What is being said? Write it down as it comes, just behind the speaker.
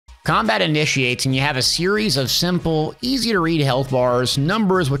Combat initiates and you have a series of simple, easy to read health bars,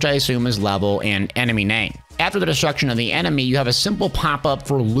 numbers which I assume is level, and enemy name. After the destruction of the enemy, you have a simple pop-up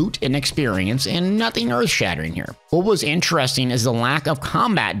for loot and experience, and nothing earth-shattering here. What was interesting is the lack of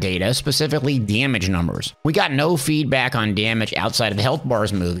combat data, specifically damage numbers. We got no feedback on damage outside of the health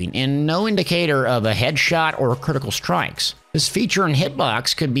bars moving, and no indicator of a headshot or critical strikes. This feature in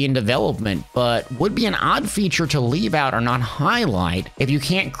Hitbox could be in development, but would be an odd feature to leave out or not highlight if you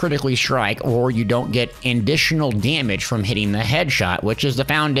can't critically strike or you don't get additional damage from hitting the headshot, which is the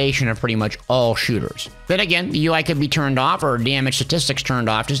foundation of pretty much all shooters. Then again, the UI could be turned off or damage statistics turned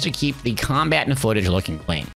off just to keep the combat and footage looking clean.